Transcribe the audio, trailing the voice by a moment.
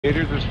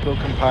Creators are still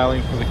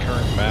compiling for the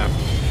current map.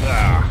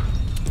 Ah.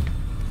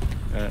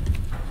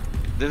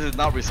 This is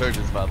not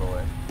Resurgence, by the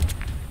way.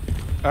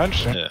 I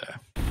understand. Yeah.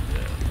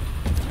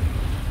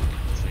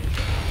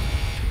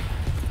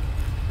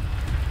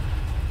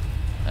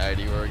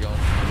 Alrighty, where are we going?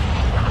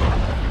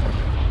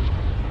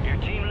 Your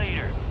team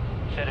leader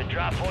set a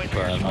drop point for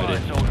your squad,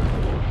 Mighty. soldier.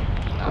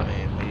 I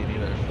mean, me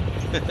neither.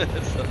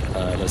 So,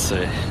 Let's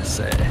see.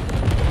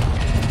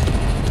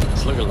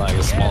 It's looking like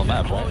a small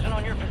map, right? Closing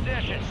on your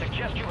position.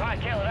 Suggest you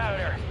hightail it out of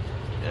there.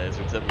 yeah, it's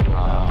your typical.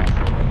 Up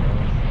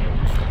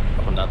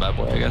on that bad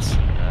boy, I guess.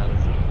 Yeah,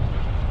 that's it.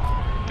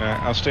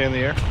 Alright, I'll stay in the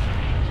air.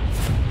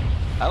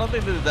 I don't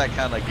think this is that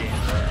kind of game.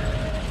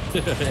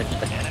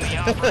 Enemy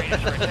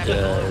operators are attempting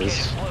to locate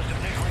Yes. explosive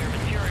nuclear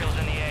materials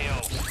in the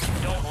AO.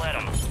 Don't let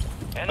them.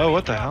 Oh,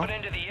 what the hell?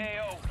 Into the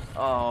AO.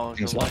 Oh,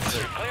 It's come on. locked.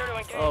 Clear to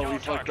engage Oh, all we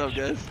fucked up,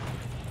 targets. guys.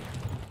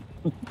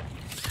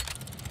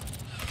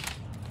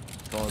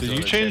 Did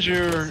you change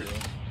your...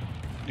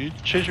 Did you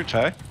change your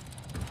tag?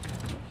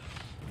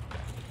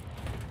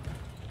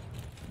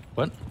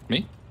 What?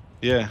 Me?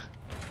 Yeah.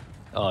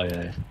 Oh,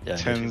 yeah. Yeah.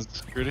 10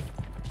 security.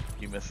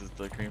 He misses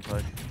the green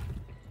flag,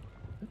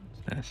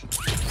 Yes.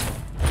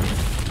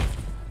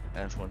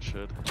 as one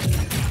should.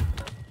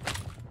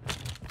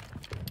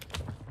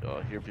 Oh,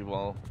 I hear people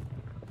all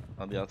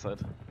on the outside.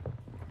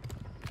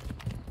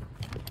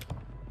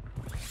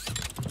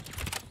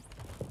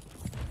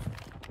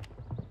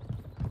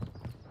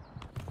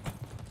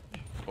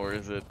 Or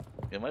is it?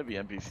 It might be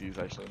NPCs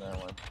actually. Never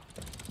mind.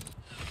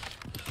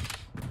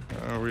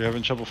 Are we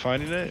having trouble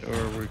finding it,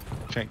 or we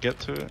can't get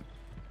to it?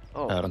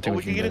 Oh, I don't think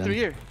we can get it in. through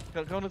here.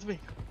 Come with me.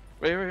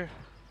 Right here.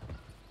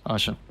 Oh,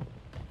 shit.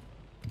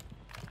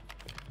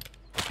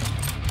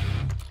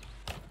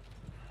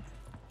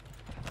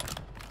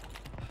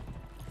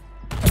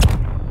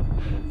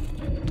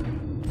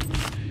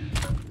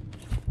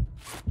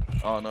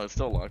 Oh no, it's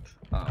still locked.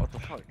 Ah, what the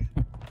fuck?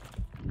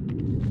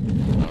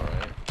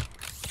 Alright.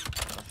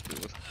 That's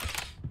good.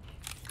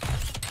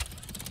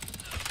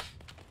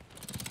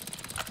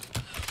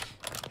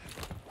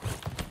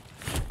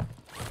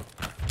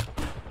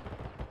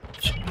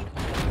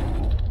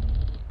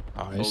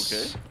 Nice.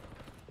 Okay.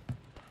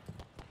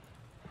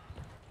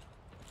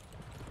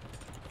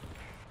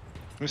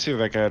 Let me see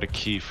if I got a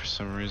key for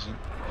some reason.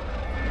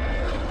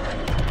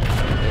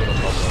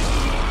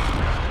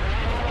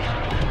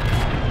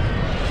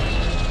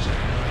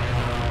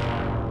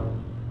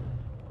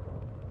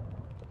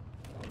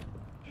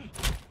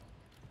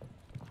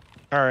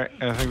 Alright,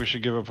 I think we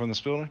should give up on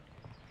this building.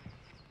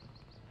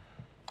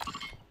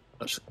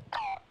 Just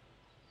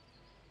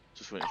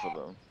waiting for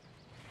the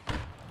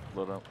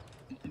load up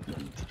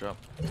to drop.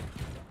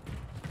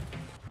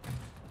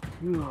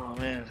 Oh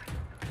man.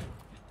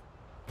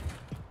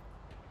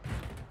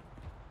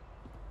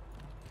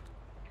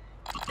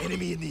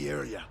 Enemy in the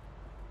area.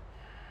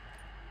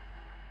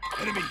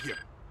 Enemy here.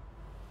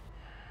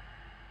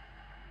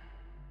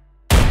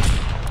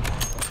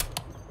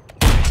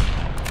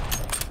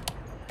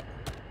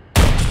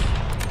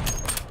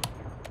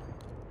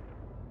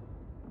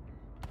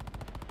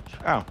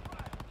 Ow.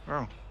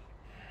 Oh.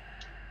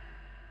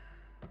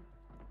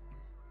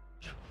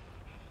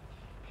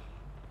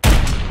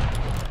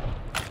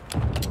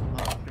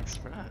 Oh, big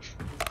splash.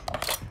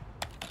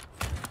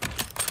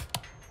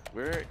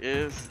 Where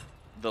is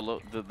the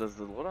load? Does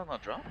the loadout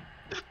not drop?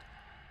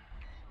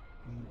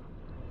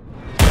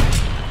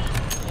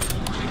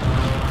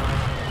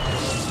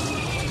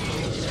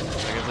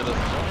 I guess it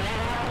doesn't drop.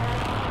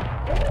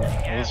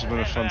 Well, this has been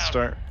a fun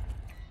start.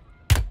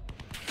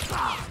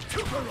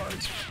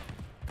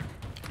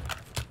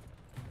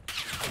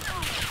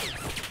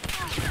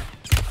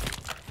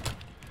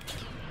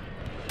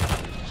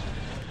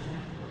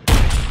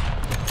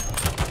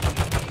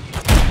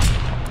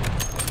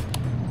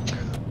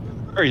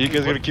 Are you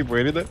guys gonna keep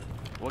waiting then?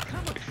 What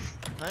kind of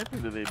sniper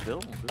do they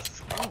build? This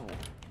is horrible.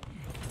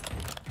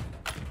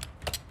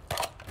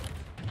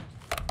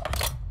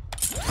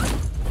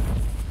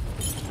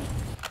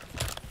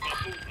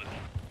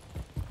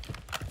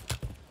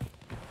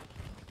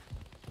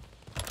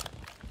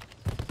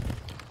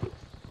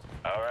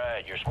 All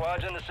right, your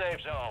squad's in the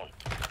safe zone.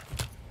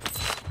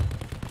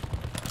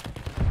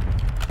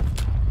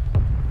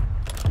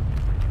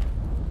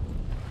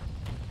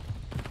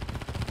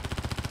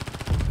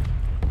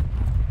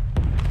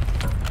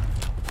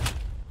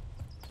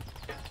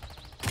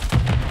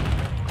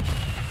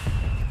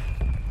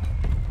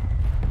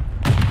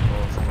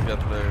 Oh, someone's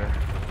got their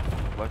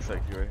black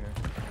side key right here.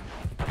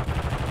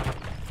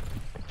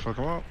 Fuck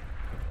them up.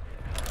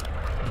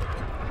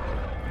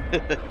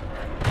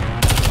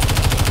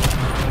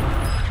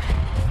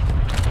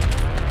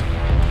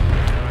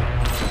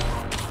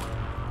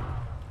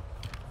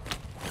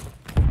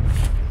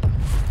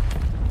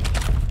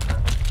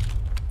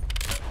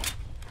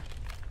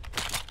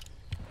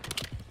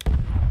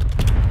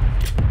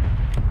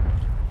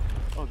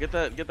 Oh, get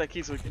that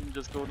key so we can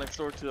just go next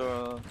door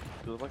to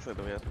the black side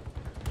that we had.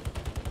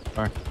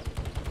 Alright.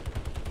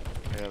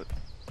 I got it.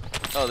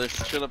 Oh, there's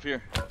shit up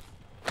here.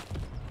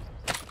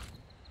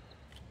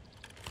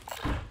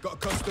 Got a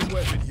custom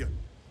weapon here.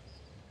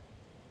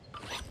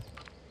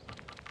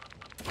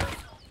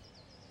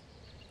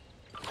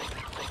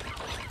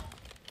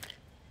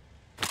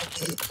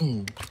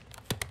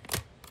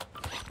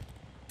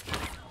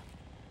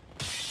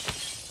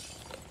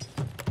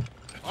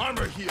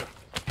 Armor here.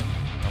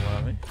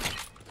 Allow me.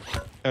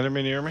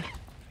 Enemy near me.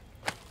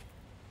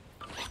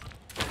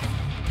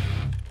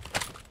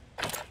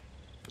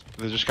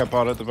 They just got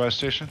bought at the buy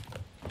station.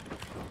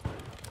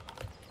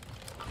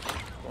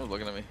 Oh,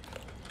 looking at me.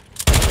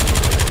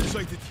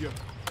 Sighted here.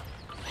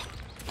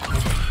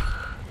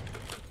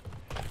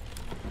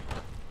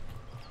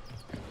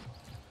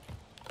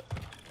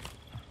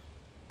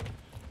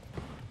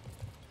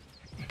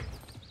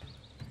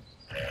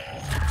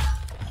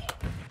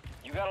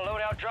 You got a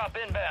loadout drop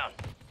inbound.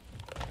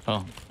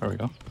 Oh, there we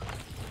go.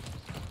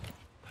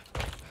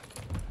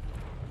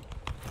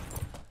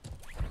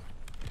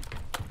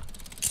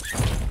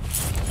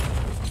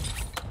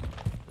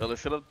 Well,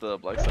 let's hit up the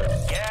black side.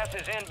 Gas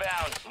is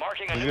inbound,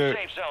 marking a new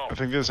safe I zone.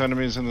 think there's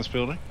enemies in this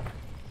building.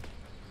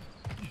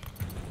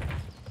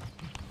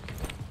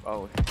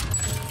 Oh,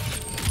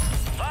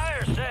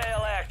 Fire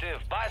sale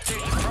active. Buy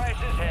station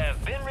prices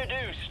have been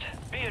reduced.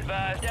 Be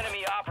advised,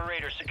 enemy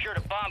operators secured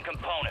a bomb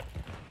component.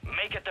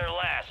 Make it their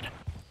last.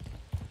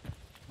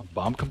 A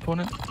bomb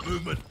component?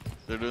 Movement.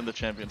 they're doing the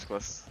champions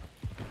quest.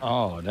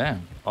 Oh,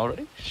 damn.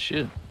 Already?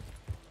 Shit.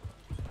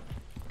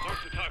 Mark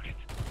the target.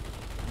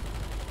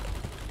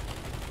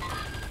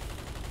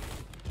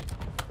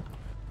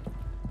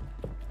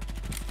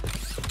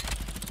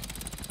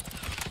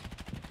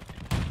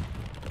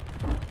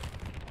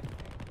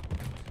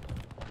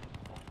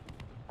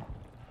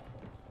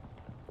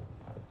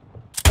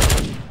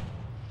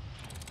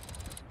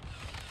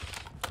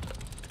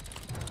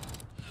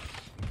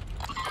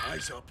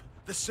 Eyes up.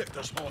 The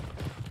sector's hot.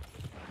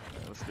 Yeah,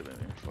 let's get in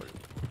here. Fuck it.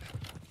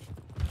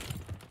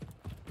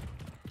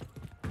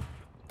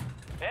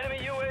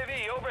 Enemy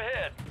UAV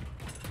overhead.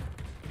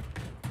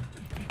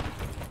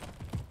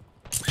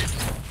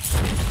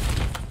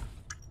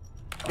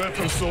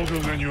 Better soldier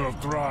than you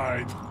have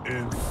tried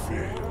and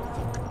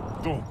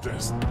failed. Don't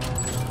test me.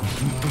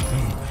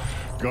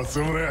 Got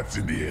some rats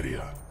in the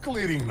area.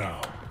 Clearing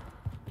now.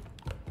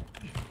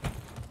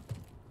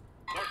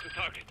 Mark the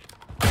target.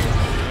 You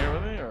here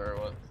with me or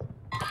what?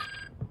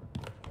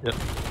 Yep.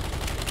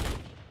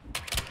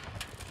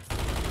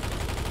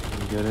 Can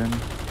we get in?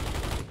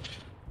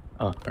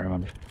 Oh, I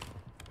remember.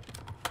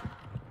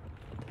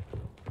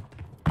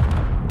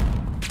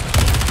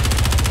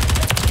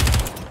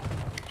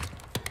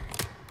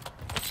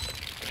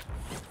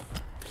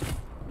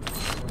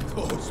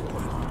 Close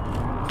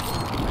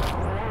one.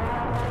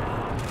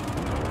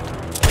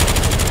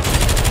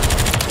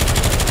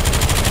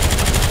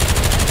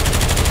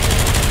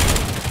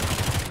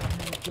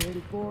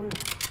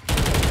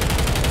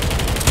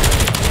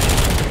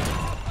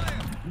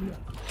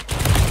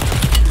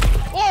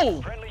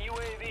 Oh! Friendly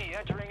UAV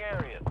entering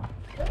area.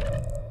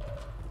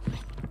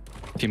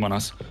 Team on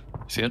us.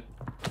 See it?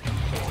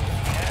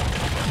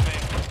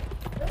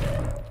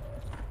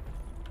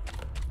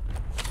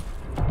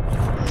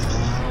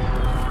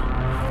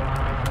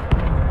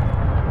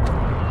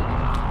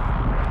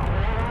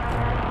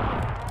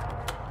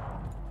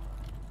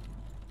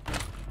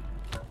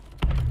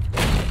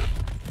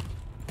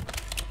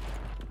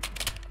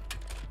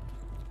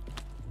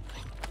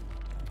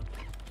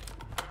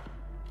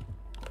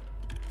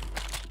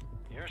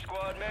 Your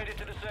squad made it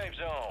to the safe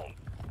zone.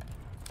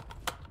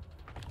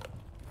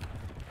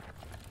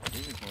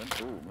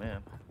 Oh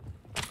man.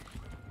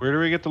 Where do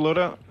we get the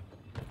loadout?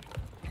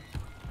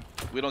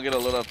 We don't get a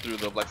load up through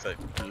the black site.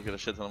 You get a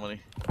shit ton of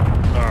money.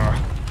 Ah.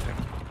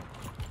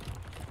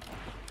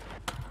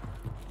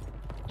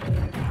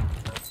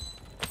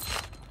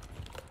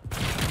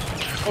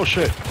 Oh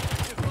shit.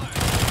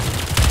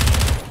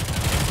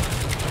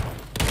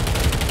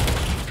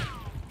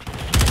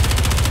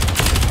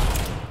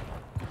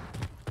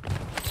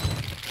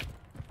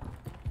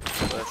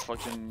 That's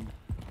fucking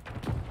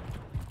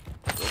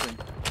building.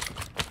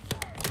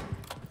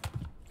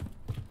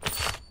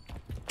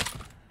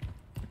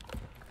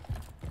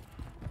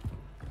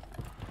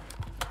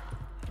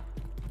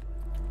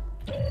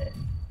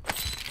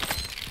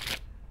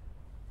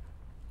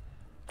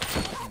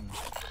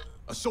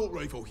 Assault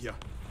rifle here.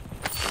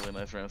 Really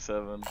nice round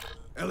 7.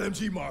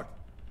 LMG mark.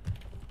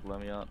 Let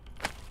me out.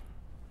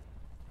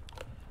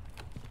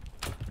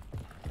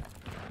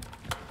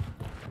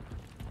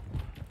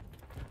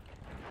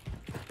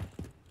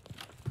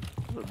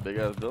 This is a big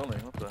ass building.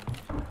 What the?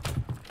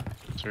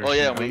 Oh Seriously,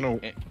 yeah, I don't know.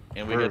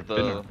 and we where get I've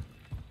been the at.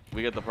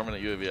 we get the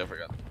permanent UAV. I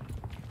forgot.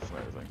 That's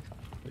amazing.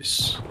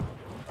 Nice.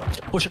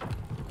 Push it.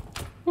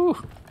 Woo.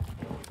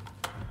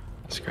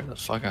 Scared the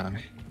fuck out of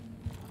me.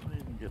 How do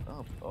you even get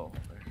up? Oh,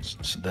 there.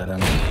 It's a dead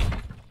end.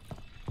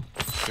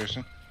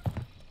 Seriously.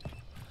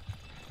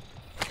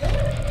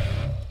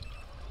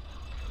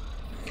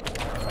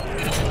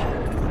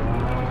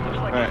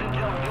 Alright,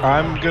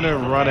 I'm gonna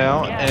run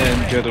out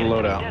and get a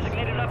loadout.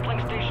 Designated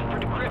uplink station for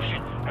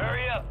decryption.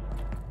 Hurry up.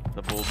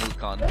 The bull nuke.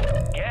 con.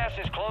 Gas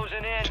is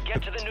closing in.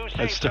 Get to the new I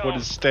safe just don't zone.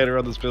 want to stand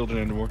around this building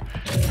anymore.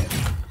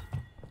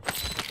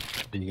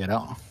 Did you get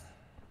out?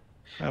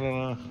 I don't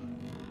know.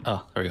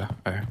 Oh, there we go.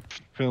 Right here.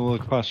 Feeling a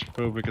little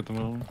claustrophobic at the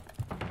moment.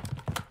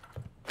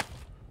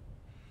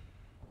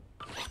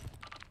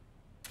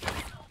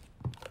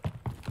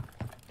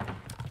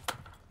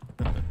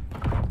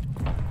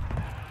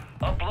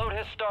 Upload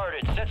has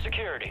started. Set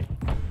security.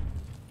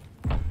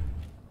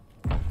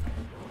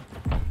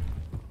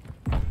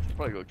 Should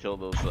probably go kill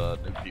those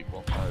new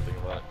people. Now that I think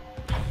about it.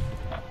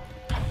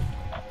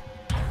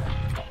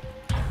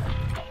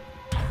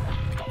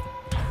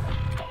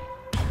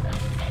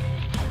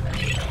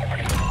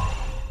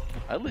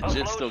 I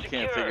legit Upload still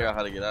can't secure. figure out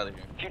how to get out of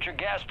here. Future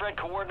gas spread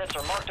coordinates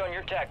are marked on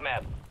your TAC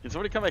map. Can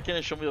somebody come back in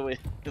and show me the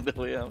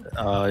way out?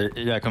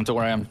 Yeah, come to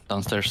where I am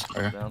downstairs.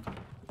 Right here. Down.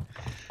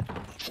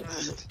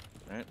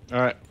 Alright.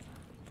 Alright,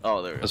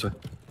 Oh, there it This is. way.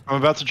 I'm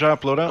about to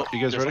drop loadout. You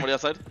guys There's ready? somebody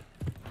outside?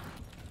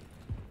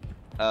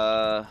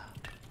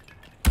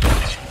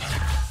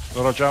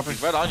 Loadout dropping?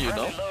 He's right on you,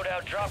 no? Friendly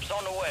loadout drops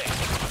on the way.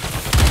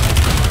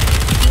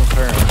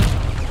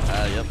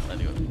 Apparently. Yep, I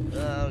knew it.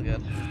 Oh,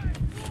 god.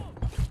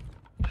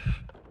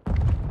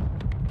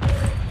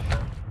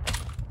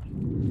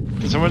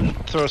 Can someone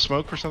throw a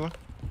smoke or something?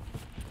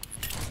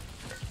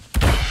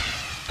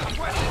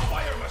 Requesting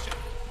fire mission.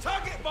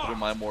 Target Look at mark.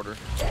 my mortar.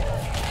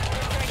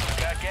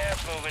 Got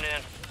gas moving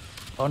in.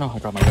 Oh no, I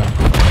dropped my gun.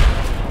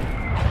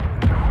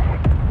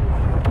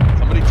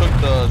 Somebody took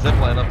the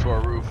zipline up to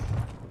our roof.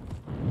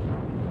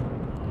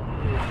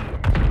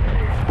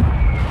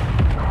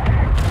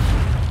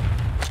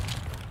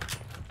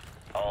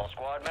 All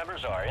squad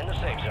members are in the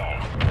safe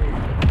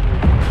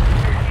zone.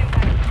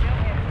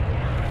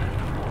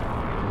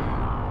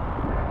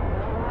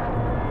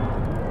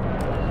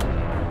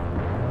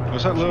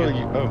 Was that little?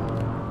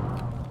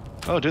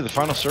 Oh. Oh, dude, the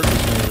final circle is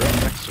going to be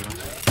right next to him.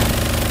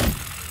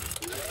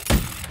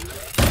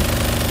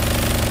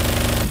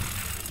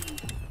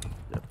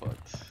 Yeah, but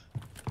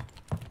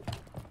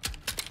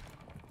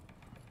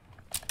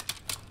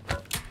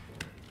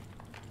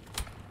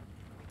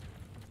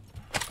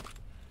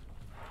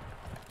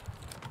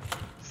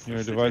You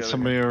know, divide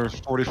somebody or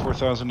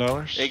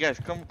 $44,000. Hey guys,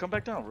 come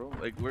back down, bro.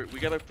 Like we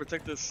gotta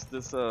protect this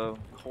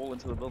hole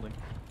into the building.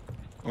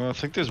 Well, I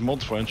think there's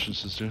multiple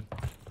entrances, dude.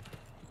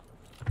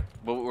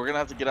 But we're gonna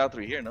have to get out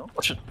through here, no?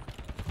 Watch it.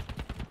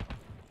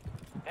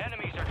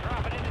 Enemies are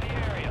dropping into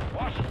the area.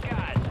 Watch the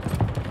skies.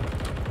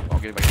 I'll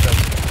get back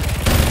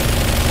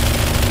to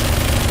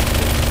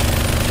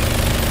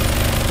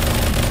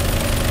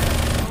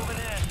Moving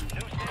in.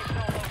 New safe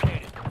zone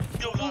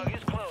located. Log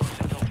is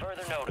closed until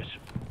further notice.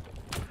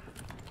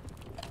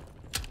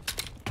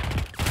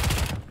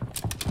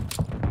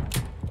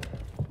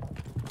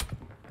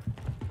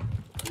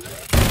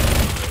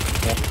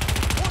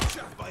 Watch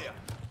that fire.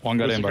 One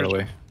got Where's in, the by the girl?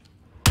 way.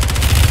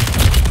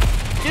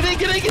 Get in,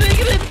 get in, get in,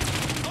 get in!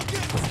 I'm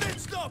getting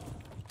stitched up.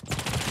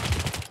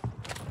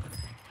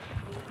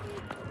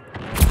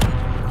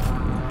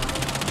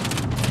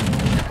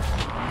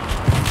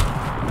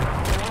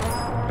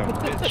 Dumb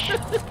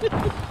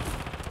bitch.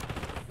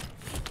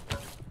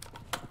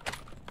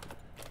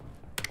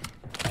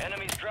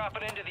 Enemies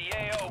dropping into the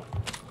AO.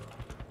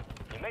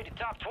 You made the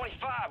top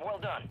 25. Well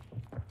done.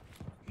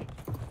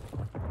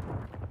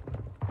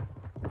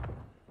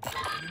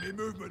 Enemy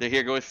movement. They're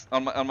here, guys,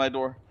 on my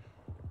door.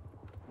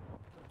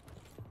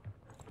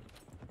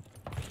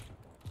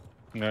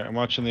 Alright, I'm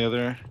watching the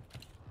other.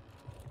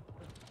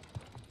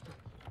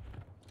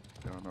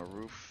 They're on our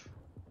roof.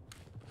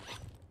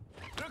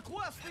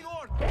 Requesting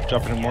order.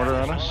 Dropping a mortar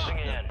on us. Closing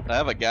in. I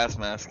have a gas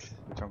mask,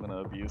 which I'm gonna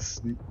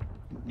abuse.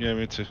 Yeah,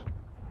 me too.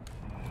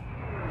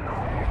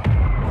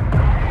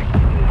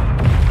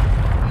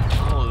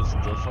 Oh, it's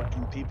the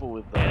fucking people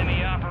with the.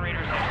 Enemy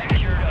operators have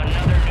secured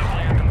another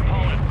nuclear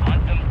component.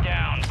 Hunt them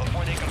down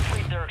before they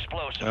complete their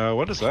explosive.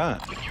 What is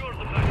that?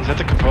 Is that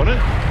the component?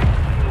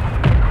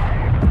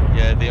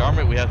 Yeah, they arm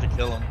it. We have to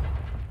kill them.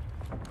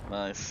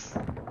 Nice.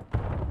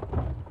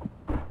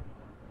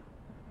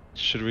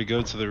 Should we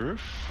go to the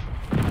roof?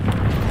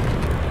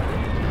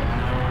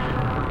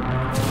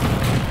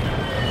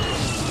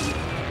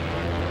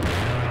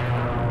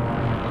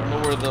 I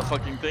don't know where the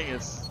fucking thing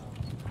is.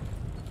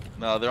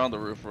 No, they're on the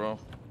roof, bro.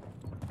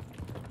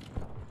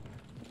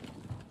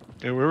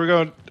 Yeah, where are we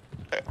going?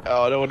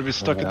 Oh, I don't want to be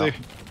stuck in Yeah. there.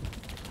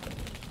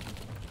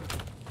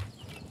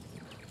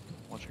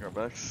 Watching our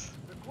backs.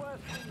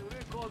 Requesting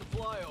recon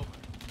flyover.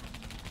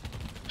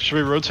 Should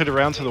we rotate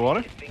around to the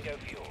water? Bingo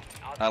fuel.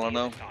 I don't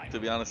know. To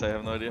be honest, I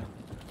have no idea.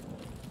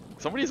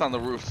 Somebody's on the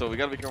roof, so we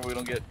gotta be careful we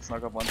don't get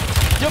snuck up on.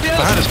 Yo,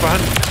 Behind us,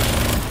 behind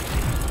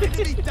us.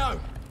 Enemy down.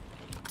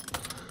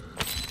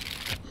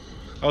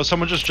 Oh,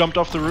 someone just jumped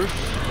off the roof.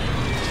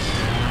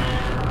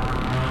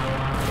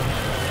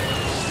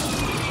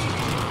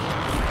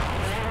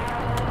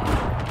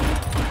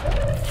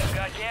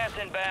 Got gas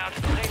inbound.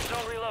 Safe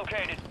zone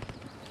relocated.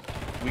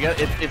 We got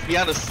it's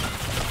behind us.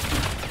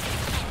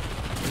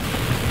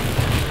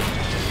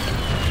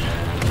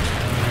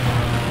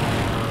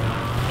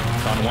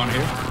 Found one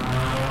here.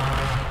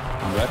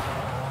 On red.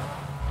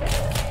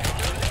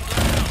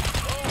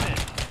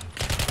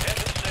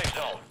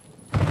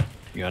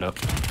 you head up.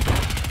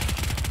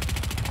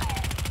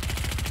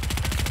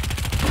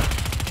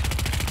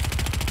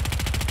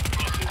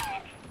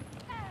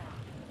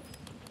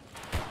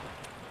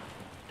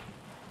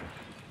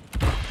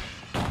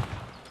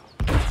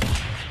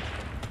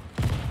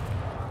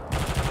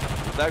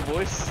 Back,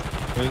 boys.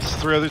 There's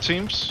 3 other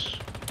teams.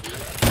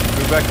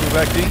 Move back,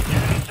 D.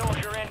 Enemy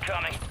soldier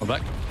incoming. I'm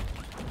back.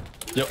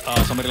 Yo,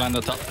 somebody land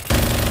on top.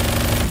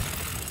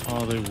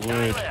 Oh, they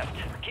Nine would. left.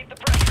 Keep the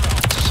pressure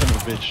on. Son of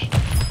a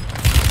bitch.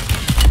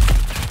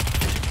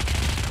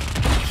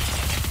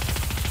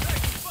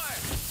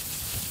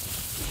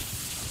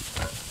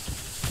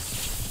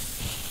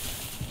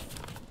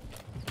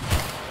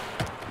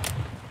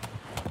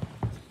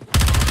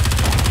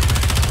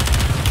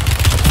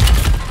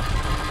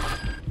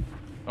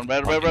 On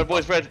red,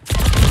 boys, red.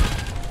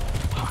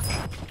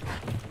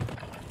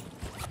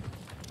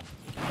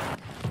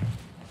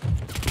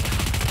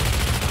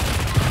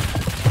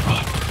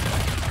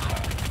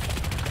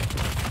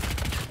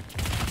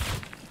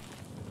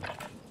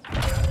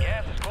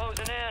 Gas is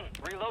closing in.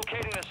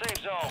 Relocating the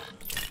safe zone.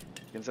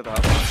 Inside the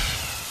house.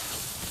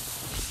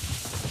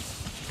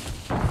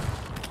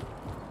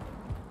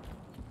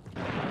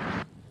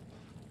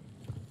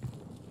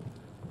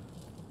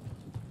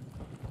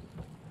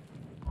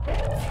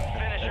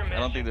 Finish your mission. I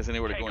don't think there's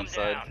anywhere to Take go 'em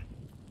inside. down.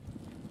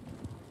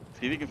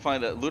 See if you can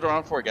find a loot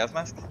around for a gas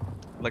mask,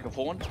 like a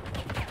full one.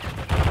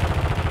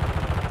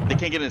 They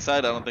can't get inside,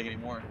 I don't think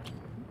anymore.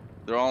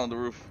 They're all on the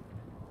roof.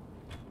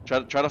 Try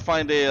to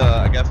find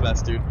a gas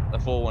mask, dude, a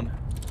full one.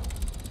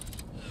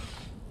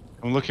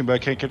 I'm looking, but I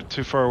can't get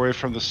too far away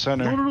from the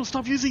center. No,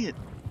 stop using it.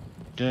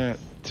 Yeah,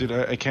 dude,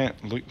 I can't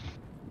look.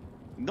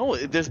 No,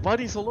 there's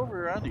bodies all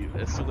over around you.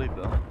 It's too late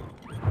though.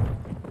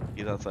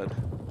 He's outside.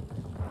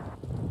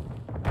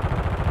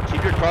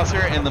 Keep your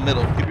crosshair in the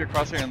middle. Keep your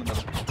crosshair in the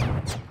middle.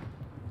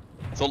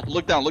 So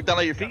look down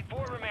at your feet.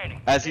 Got 4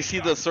 remaining. As you see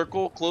the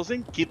circle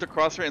closing, keep the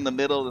crosshair in the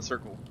middle of the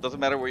circle. Doesn't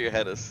matter where your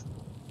head is.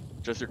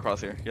 Just your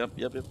crosshair. Yep.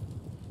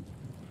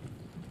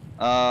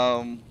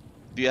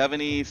 Do you have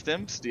any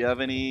stims? Do you have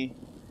any?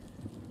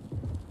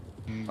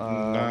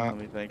 Nah, Let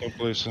me think. don't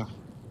believe so.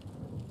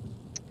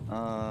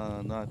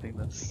 No, I think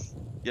that's.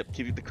 Yep.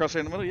 Keep the crosshair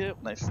in the middle.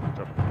 Yep. Nice. Good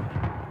job.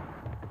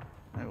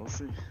 Alright, we'll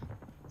see.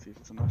 See if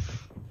it's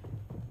enough.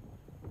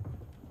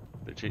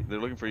 They're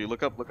looking for you.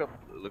 Look up.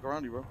 Look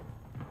around you, bro.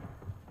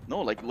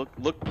 No, like look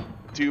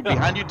to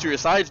behind you, to your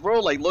sides, bro.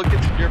 Like look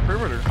at your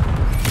perimeter.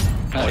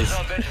 Nice.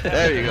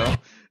 There you go.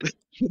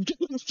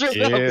 Straight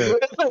Yeah.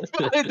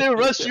 up. They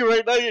rushed you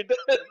right now. You're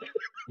dead.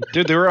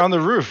 Dude, they were on the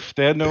roof.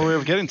 They had no way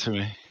of getting to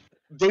me.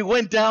 They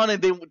went down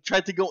and they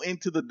tried to go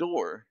into the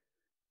door.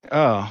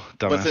 Oh,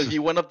 But since dumbass.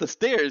 you went up the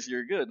stairs,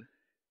 you're good. All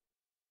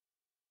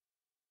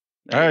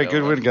There you right, go, good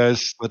bro. win,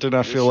 guys. That did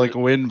not Good feel like shit. a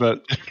win,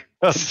 but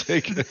I'll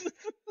take it.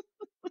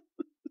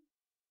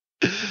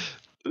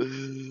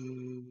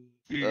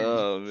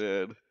 Oh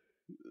man,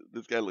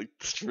 this guy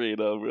looked straight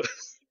up, bro.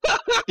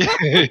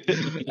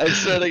 I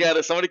swear to God,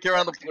 if somebody came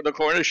around the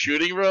corner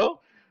shooting, bro.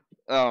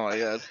 Oh my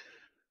God.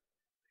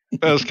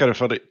 That was kind of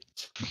funny.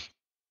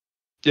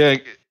 Yeah.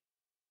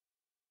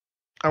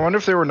 I wonder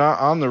if they were not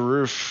on the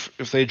roof,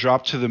 if they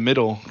dropped to the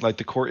middle, like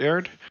the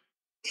courtyard,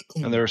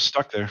 and they were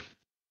stuck there.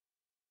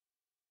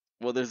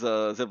 Well, there's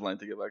a zip line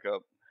to get back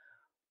up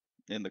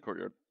in the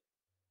courtyard.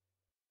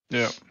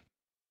 Yeah.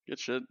 Good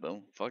shit,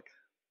 though. Fuck.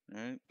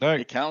 All right. All right,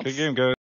 It counts. good game, guys.